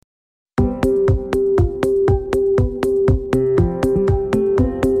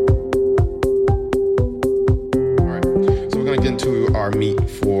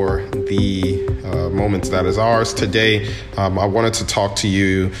Moments That Is Ours. Today, I wanted to talk to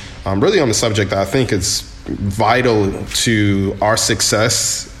you really on the subject that I think is vital to our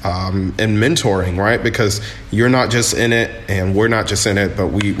success in mentoring, right? Because you're not just in it and we're not just in it, but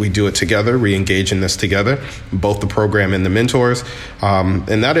we do it together. We engage in this together, both the program and the mentors. And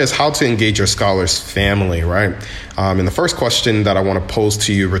that is how to engage your scholar's family, right? And the first question that I want to pose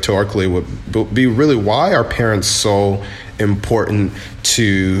to you rhetorically would be really, why are parents so important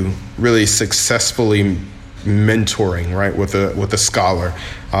to really successfully mentoring, right, with a scholar?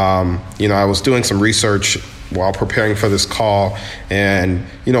 I was doing some research while preparing for this call, and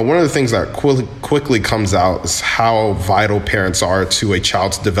one of the things that quickly comes out is how vital parents are to a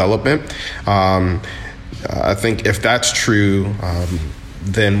child's development. I think if that's true,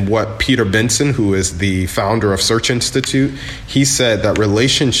 then what Peter Benson, who is the founder of Search Institute, he said that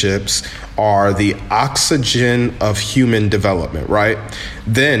relationships are the oxygen of human development, right?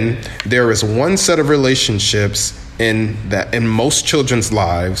 Then there is one set of relationships in most children's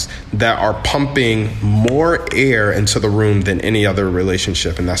lives that are pumping more air into the room than any other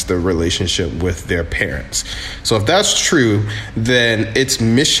relationship, and that's the relationship with their parents. So if that's true, then it's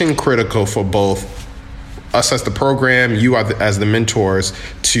mission critical for both us as the program, you as the mentors,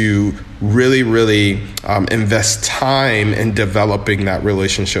 to really invest time in developing that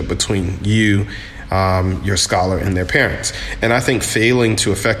relationship between you, your scholar, and their parents. And I think failing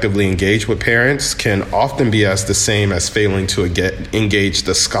to effectively engage with parents can often be as the same as failing to engage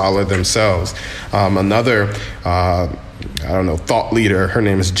the scholar themselves. Another thought leader, her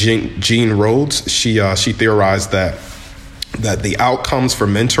name is Jean Rhodes. She theorized that the outcomes for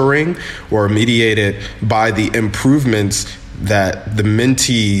mentoring were mediated by the improvements that the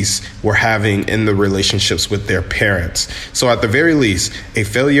mentees were having in the relationships with their parents. So at the very least, a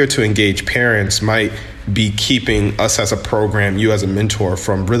failure to engage parents might be keeping us as a program, you as a mentor,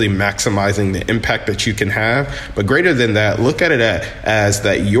 from really maximizing the impact that you can have. But greater than that, look at it as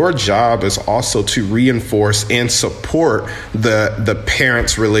that your job is also to reinforce and support the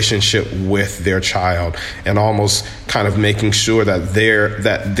parent's relationship with their child, and almost kind of making sure that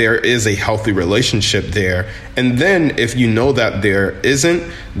there is a healthy relationship there. And then if you know that there isn't,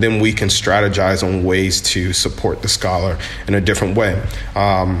 then we can strategize on ways to support the scholar in a different way.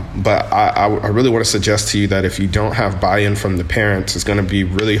 But I really want to suggest to you that if you don't have buy-in from the parents, it's going to be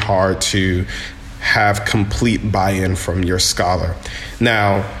really hard to have complete buy-in from your scholar.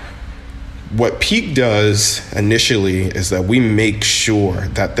 Now, what Peak does initially is that we make sure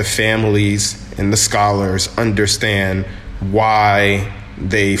that the families and the scholars understand why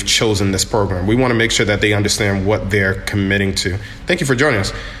they've chosen this program. We want to make sure that they understand what they're committing to. Thank you for joining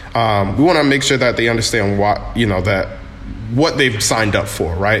us. We want to make sure that they understand what they've signed up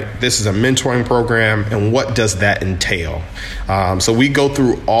for, right? This is a mentoring program, and what does that entail? So we go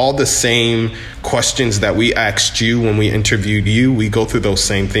through all the same questions that we asked you when we interviewed you. We go through those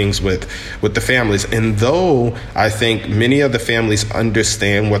same things with the families. And though I think many of the families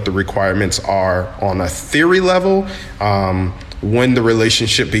understand what the requirements are on a theory level, when the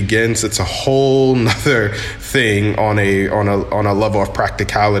relationship begins, it's a whole nother thing on a level of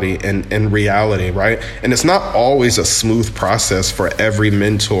practicality and reality, right? And it's not always a smooth process for every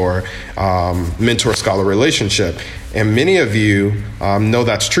mentor-scholar relationship. And many of you know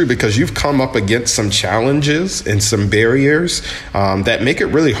that's true because you've come up against some challenges and some barriers that make it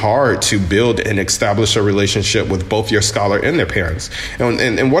really hard to build and establish a relationship with both your scholar and their parents.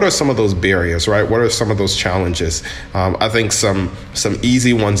 And what are some of those barriers, right? What are some of those challenges? I think some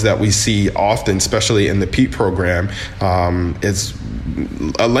easy ones that we see often, especially in the PEAT program, is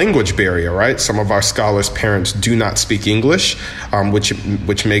a language barrier, right? Some of our scholars' parents do not speak English,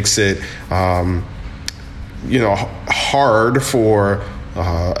 which makes it hard for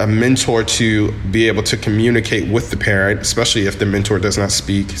a mentor to be able to communicate with the parent, especially if the mentor does not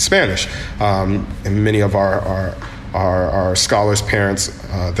speak Spanish. And many of our scholars' parents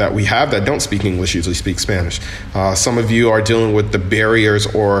that we have that don't speak English usually speak Spanish. Some of you are dealing with the barriers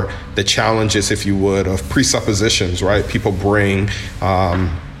or the challenges, if you would, of presuppositions, right? People bring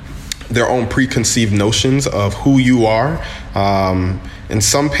their own preconceived notions of who you are. And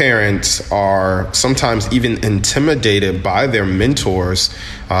some parents are sometimes even intimidated by their mentors,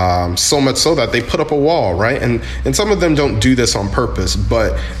 so much so that they put up a wall, right? And some of them don't do this on purpose,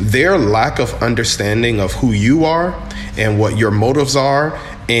 but their lack of understanding of who you are and what your motives are,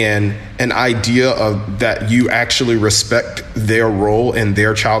 and an idea of that you actually respect their role in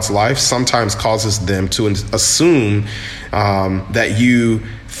their child's life sometimes causes them to assume that you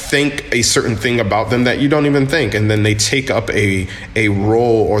think a certain thing about them that you don't even think. And then they take up a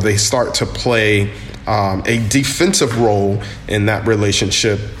role, or they start to play a defensive role in that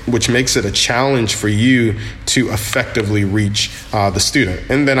relationship, which makes it a challenge for you to effectively reach the student.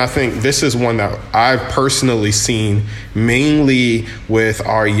 And then I think this is one that I've personally seen mainly with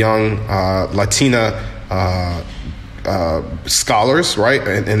our young Latina scholars, right,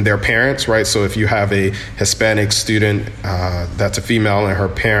 and their parents, right? So if you have a Hispanic student that's a female and her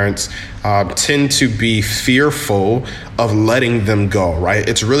parents tend to be fearful of letting them go, right?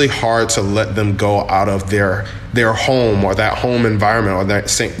 It's really hard to let them go out of their home or that home environment or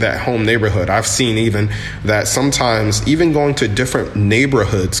that home neighborhood. I've seen even that sometimes even going to different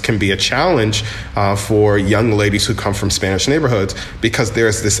neighborhoods can be a challenge for young ladies who come from Spanish neighborhoods, because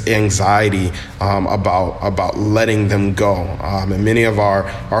there's this anxiety about letting them go. And many of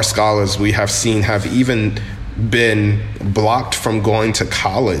our scholars we have seen have even been blocked from going to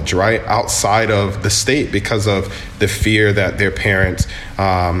college, right, outside of the state because of the fear that their parents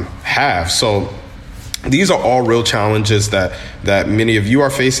have. So these are all real challenges that many of you are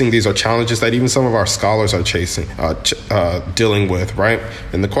facing. These are challenges that even some of our scholars are dealing with, right?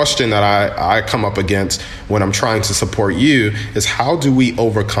 And the question that I come up against when I'm trying to support you is, how do we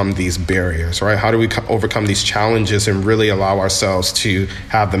overcome these barriers, right? How do we overcome these challenges and really allow ourselves to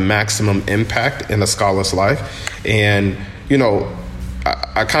have the maximum impact in a scholar's life? And,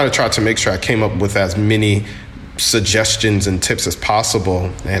 I kind of tried to make sure I came up with as many suggestions and tips as possible.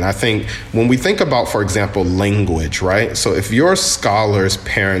 And I think when we think about, for example, language, right? So if your scholars'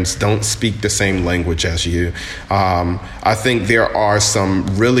 parents don't speak the same language as you, I think there are some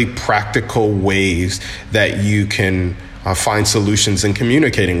really practical ways that you can find solutions in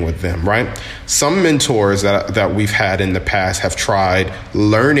communicating with them, right? Some mentors that we've had in the past have tried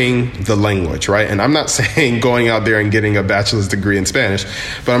learning the language, right? And I'm not saying going out there and getting a bachelor's degree in Spanish,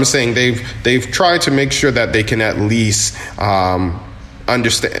 but I'm saying they've tried to make sure that they can at least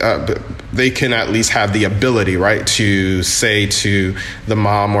understand, they can at least have the ability, right, to say to the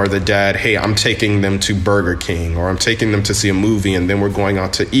mom or the dad, hey, I'm taking them to Burger King, or I'm taking them to see a movie, and then we're going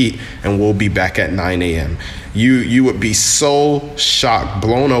out to eat, and we'll be back at 9 a.m. You would be so shocked,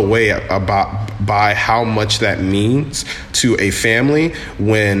 blown away by how much that means to a family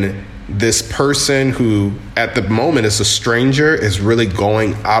when this person who at the moment is a stranger is really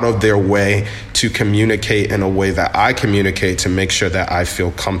going out of their way to communicate in a way that I communicate to make sure that I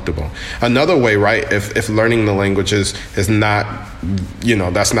feel comfortable. Another way, right, if learning the languages is not,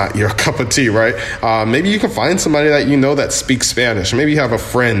 that's not your cup of tea, right? Maybe you can find somebody that speaks Spanish. Maybe you have a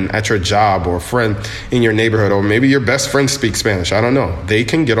friend at your job or a friend in your neighborhood, or maybe your best friend speaks Spanish. I don't know. They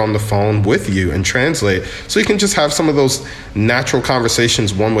can get on the phone with you and translate. So you can just have some of those natural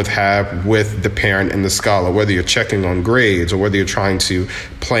conversations one would have with the parent and the scholar, whether you're checking on grades or whether you're trying to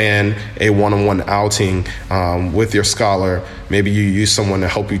plan a one-on-one outing with your scholar. Maybe you use someone to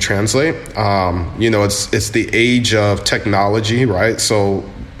help you translate. It's the age of technology, right? So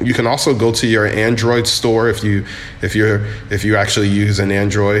you can also go to your Android store if you actually use an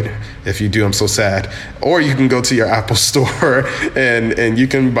Android. If you do, I'm so sad. Or you can go to your Apple store and you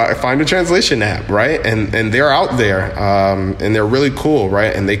can find a translation app, right? And they're out there and they're really cool,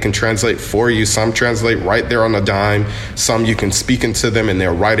 right? And they can translate for you. Some translate right there on the dime. Some you can speak into them and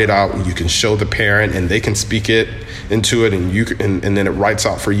they'll write it out, and you can show the parent and they can speak it into it, and then it writes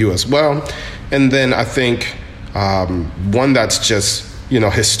out for you as well. And then I think one that's just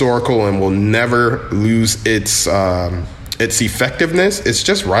historical and will never lose its effectiveness. It's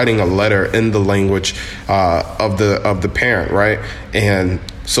just writing a letter in the language of the parent, right? And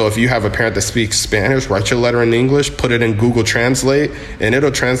so if you have a parent that speaks Spanish, write your letter in English, put it in Google Translate, and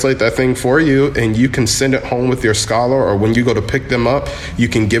it'll translate that thing for you, and you can send it home with your scholar, or when you go to pick them up, you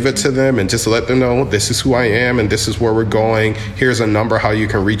can give it to them and just let them know, this is who I am and this is where we're going. Here's a number, how you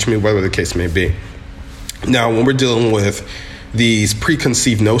can reach me, whatever the case may be. Now, when we're dealing with these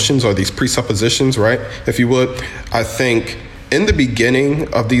preconceived notions or these presuppositions, right, if you would, I think in the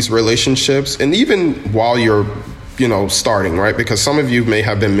beginning of these relationships, and even while you're starting, right, because some of you may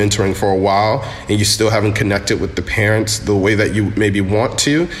have been mentoring for a while and you still haven't connected with the parents the way that you maybe want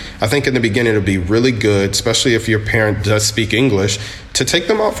to, I think in the beginning it'll be really good, especially if your parent does speak English, to take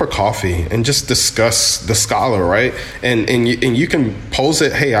them out for coffee and just discuss the scholar, right? And you can pose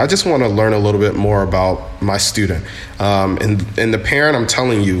it, hey, I just want to learn a little bit more about my student. And the parent, I'm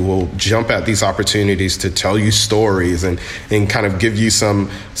telling you, will jump at these opportunities to tell you stories and kind of give you some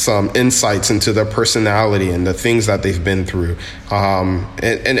insights into their personality and the things that they've been through.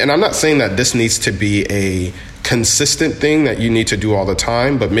 And I'm not saying that this needs to be a consistent thing that you need to do all the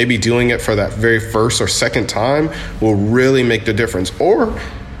time, but maybe doing it for that very first or second time will really make the difference. Or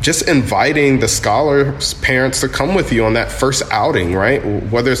just inviting the scholar's parents to come with you on that first outing, right?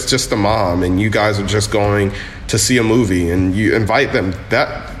 Whether it's just the mom and you guys are just going to see a movie and you invite them,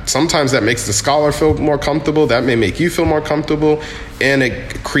 that sometimes that makes the scholar feel more comfortable. That may make you feel more comfortable, and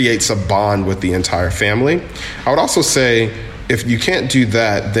it creates a bond with the entire family. I would also say, if you can't do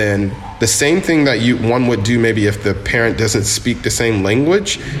that, then the same thing that one would do maybe if the parent doesn't speak the same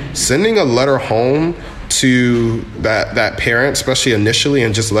language, sending a letter home to that parent, especially initially,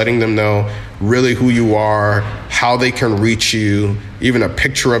 and just letting them know really who you are, how they can reach you, even a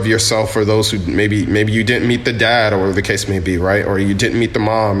picture of yourself for those who maybe you didn't meet the dad, or whatever the case may be, right? Or you didn't meet the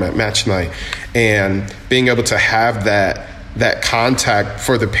mom at match night. And being able to have that contact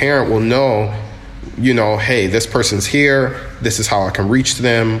for the parent will know, hey, this person's here. This is how I can reach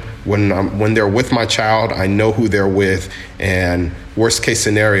them. When they're with my child, I know who they're with. And worst case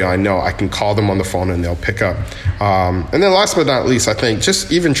scenario, I know I can call them on the phone and they'll pick up. And then last but not least, I think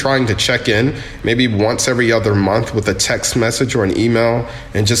just even trying to check in maybe once every other month with a text message or an email,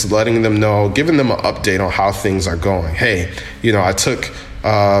 and just letting them know, giving them an update on how things are going. Hey, I took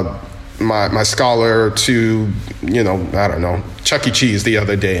my scholar to, Chuck E. Cheese the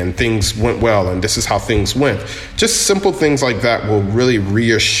other day, and things went well, and this is how things went. Just simple things like that will really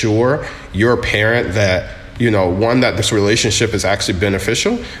reassure your parent that, one, that this relationship is actually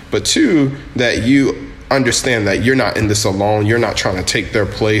beneficial, but two, that you understand that you're not in this alone. You're not trying to take their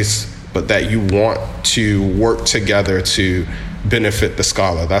place, but that you want to work together to benefit the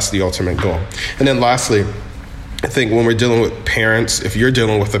scholar. That's the ultimate goal. And then lastly, I think when we're dealing with parents, if you're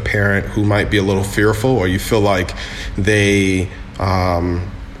dealing with a parent who might be a little fearful, or you feel like they,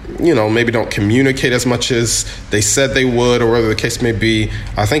 maybe don't communicate as much as they said they would, or whatever the case may be,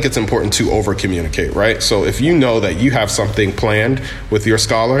 I think it's important to over-communicate, right? So if you know that you have something planned with your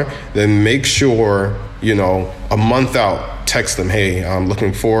scholar, then make sure, a month out, text them, hey, I'm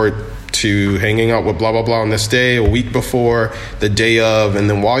looking forward to hanging out with blah, blah, blah on this day, a week before, the day of, and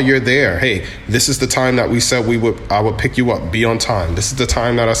then while you're there, hey, this is the time that we said I would pick you up, be on time. This is the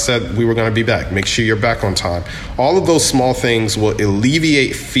time that I said we were going to be back. Make sure you're back on time. All of those small things will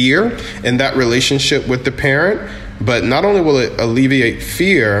alleviate fear in that relationship with the parent. But not only will it alleviate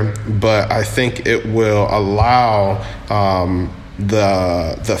fear, but I think it will allow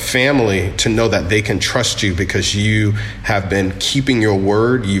the family to know that they can trust you, because you have been keeping your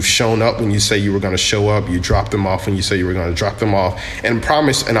word. You've shown up when you say you were going to show up. You dropped them off when you say you were going to drop them off. And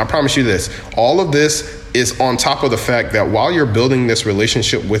I promise you this, all of this is on top of the fact that while you're building this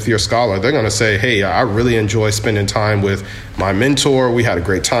relationship with your scholar, they're going to say, hey, I really enjoy spending time with my mentor. We had a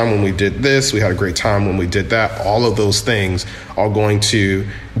great time when we did this. We had a great time when we did that. All of those things are going to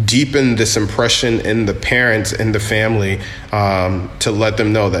deepen this impression in the parents and the family, to let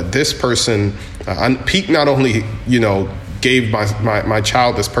them know that this person, Pete not only, gave my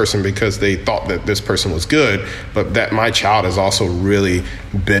child this person because they thought that this person was good, but that my child is also really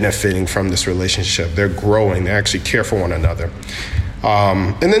benefiting from this relationship. They're growing. They actually care for one another.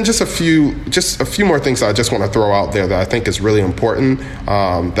 And then just a few more things I just want to throw out there that I think is really important,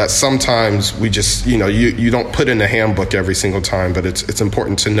 that sometimes we just, you don't put in the handbook every single time, but it's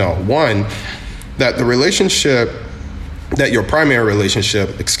important to know. One, that the relationship, that your primary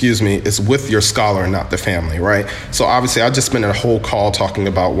relationship, is with your scholar and not the family, right? So obviously I just spent a whole call talking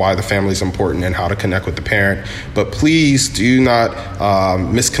about why the family is important and how to connect with the parent, but please do not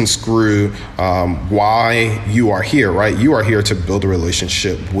misconstrue why you are here, right? You are here to build a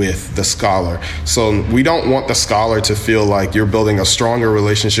relationship with the scholar. So we don't want the scholar to feel like you're building a stronger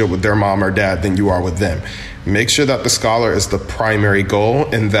relationship with their mom or dad than you are with them. Make sure that the scholar is the primary goal,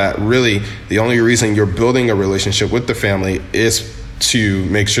 and that really the only reason you're building a relationship with the family is to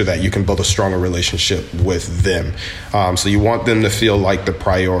make sure that you can build a stronger relationship with them. So you want them to feel like the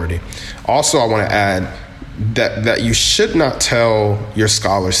priority. Also, I want to add that you should not tell your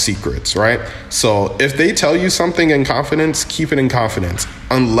scholar secrets, right? So if they tell you something in confidence, keep it in confidence,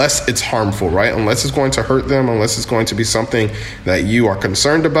 unless it's harmful, right? Unless it's going to hurt them, unless it's going to be something that you are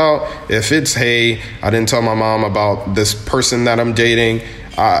concerned about. If it's, hey, I didn't tell my mom about this person that I'm dating,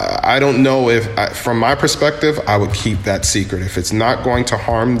 I don't know from my perspective, I would keep that secret. If it's not going to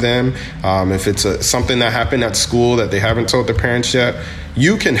harm them, if it's something that happened at school that they haven't told their parents yet,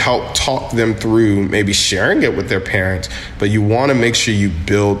 you can help talk them through maybe sharing it with their parents, but you want to make sure you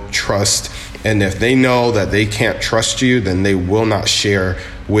build trust. And if they know that they can't trust you, then they will not share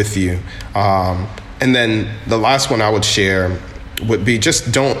with you. And then the last one I would share would be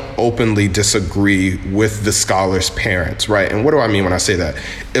just don't openly disagree with the scholar's parents, right? And what do I mean when I say that?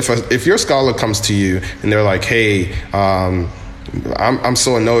 If your scholar comes to you and they're like, hey, I'm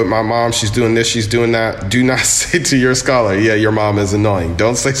so annoyed with my mom. She's doing this, she's doing that. Do not say to your scholar, yeah, your mom is annoying.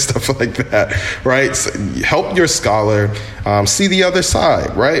 Don't say stuff like that, right? So help your scholar see the other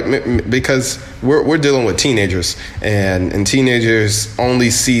side, right? Because we're dealing with teenagers, and teenagers only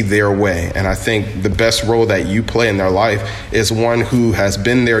see their way. And I think the best role that you play in their life is one who has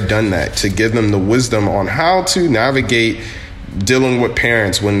been there, done that, to give them the wisdom on how to navigate dealing with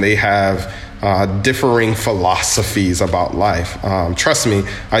parents when they have differing philosophies about life. Trust me,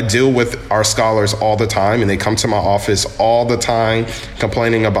 I deal with our scholars all the time, and they come to my office all the time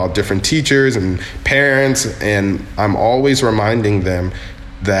complaining about different teachers and parents, and I'm always reminding them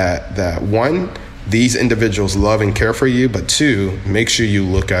that one, these individuals love and care for you, but two, make sure you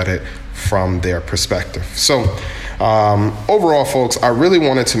look at it from their perspective. So overall, folks, I really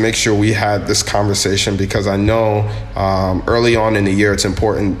wanted to make sure we had this conversation because I know early on in the year it's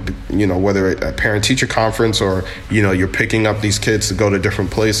important, whether it's a parent-teacher conference or, you're picking up these kids to go to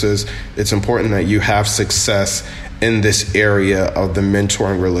different places, it's important that you have success in this area of the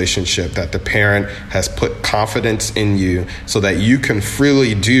mentoring relationship, that the parent has put confidence in you so that you can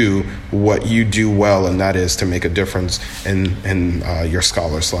freely do what you do well, and that is to make a difference in your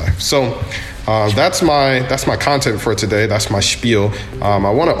scholar's life. So that's my content for today. That's my spiel. I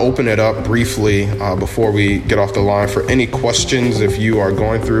want to open it up briefly before we get off the line for any questions. If you are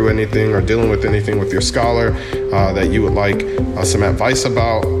going through anything or dealing with anything with your scholar that you would like some advice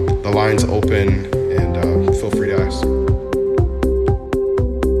about, the line's open, and feel free to ask.